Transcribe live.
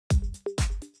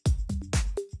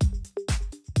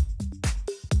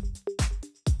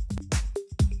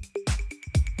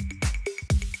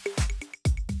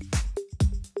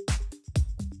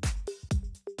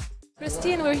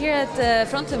Christine, we're here at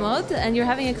Haute and you're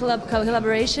having a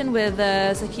collaboration with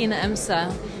Sakina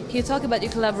M'sa. Can you talk about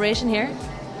your collaboration here?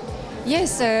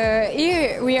 Yes,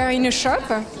 here we are in a shop.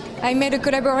 I made a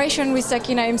collaboration with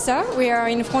Sakina M'sa. We are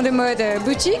in Haute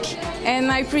boutique,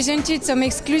 and I presented some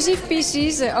exclusive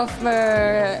pieces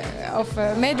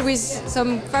made with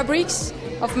some fabrics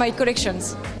of my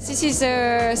collections. This is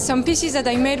some pieces that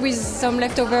I made with some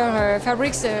leftover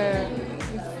fabrics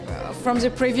from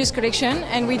the previous collection,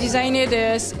 and we designed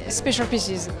special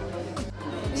pieces.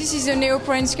 This is a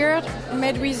neoprene skirt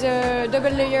made with a double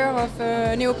layer of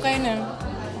neoprene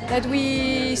that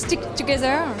we stick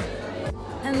together.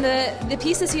 And the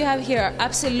pieces you have here are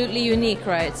absolutely unique,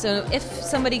 right? So if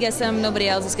somebody gets them, nobody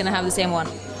else is going to have the same one.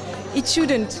 It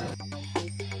shouldn't.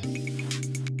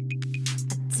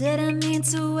 I didn't mean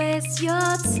to waste your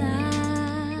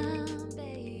time,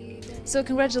 baby. So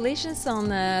congratulations on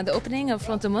the opening of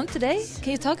Haute today.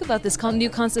 Can you talk about this new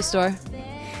concept store?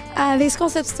 This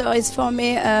concept store is for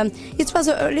me. It was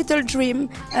a little dream.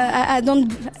 I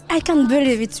can't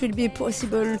believe it will be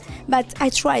possible, but I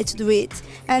try to do it.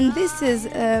 And this is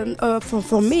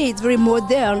for me. It's very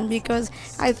modern because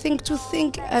I think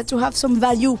to have some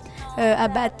value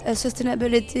about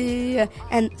sustainability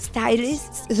and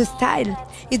stylists. The style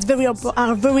it's very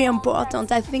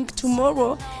important. I think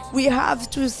tomorrow we have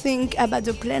to think about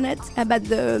the planet, about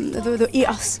the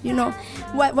earth. You know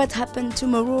what happened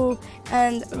tomorrow.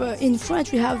 And in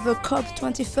France, we have the COP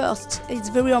 21st. It's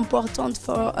very important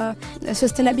for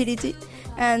sustainability.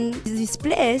 And this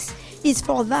place is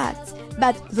for that.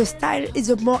 But the style is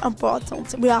the more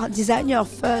important. We are designers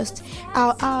first.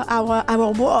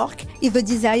 Our work is the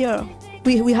desire.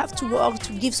 We have to work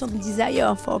to give some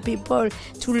desire for people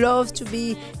to love, to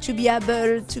be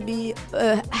able to be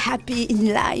happy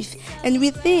in life. And we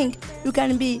think you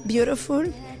can be beautiful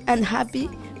and happy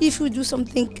if you do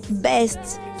something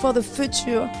best for the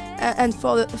future and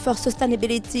for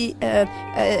sustainability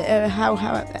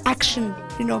action,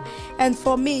 you know. And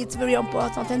for me, it's very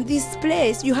important. And this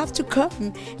place, you have to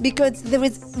come because there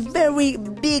is very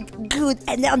big, good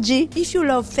energy. If you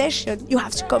love fashion, you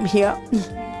have to come here.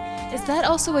 Is that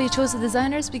also why you chose the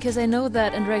designers? Because I know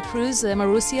that Andrea Cruz,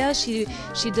 Marussia,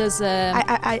 she does.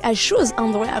 I chose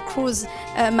Andrea Cruz,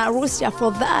 Marussia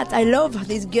for that. I love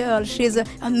this girl. She's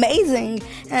amazing,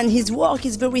 and his work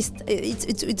is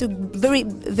it's a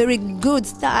very good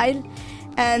style,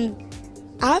 and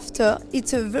after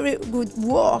it's a very good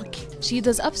work. She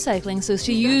does upcycling, so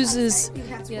she uses.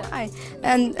 Yeah.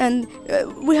 And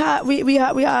we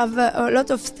have a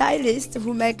lot of stylists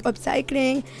who make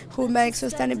upcycling, who make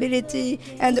sustainability,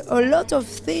 and a lot of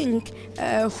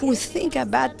who think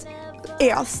about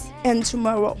earth and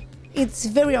tomorrow. It's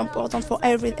very important for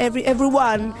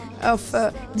everyone of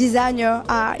designer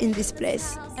are in this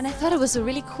place. And I thought it was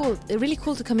really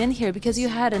cool to come in here because you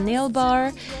had a nail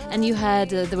bar, and you had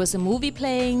there was a movie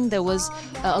playing. There was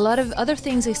a lot of other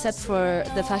things except for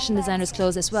the fashion designers'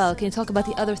 clothes as well. Can you talk about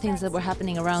the other things that were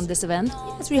happening around this event?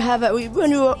 Yes, we have. When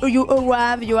you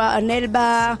arrive, you are a nail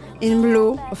bar in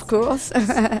blue, of course,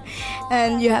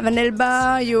 and you have a nail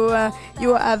bar. You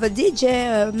have a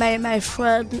DJ. My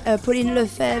friend Pauline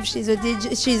Lefebvre. She's a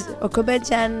DJ. She's a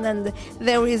comedian, and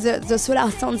there is the solar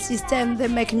sound system. They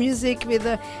make music with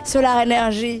solar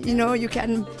energy. You know, you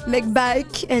can make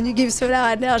bike and you give solar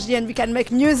energy, and we can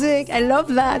make music. I love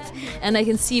that. And I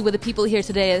can see with the people here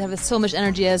today have so much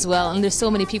energy as well. And there's so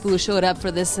many people who showed up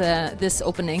for this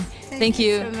opening. Thank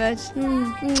you so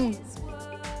much.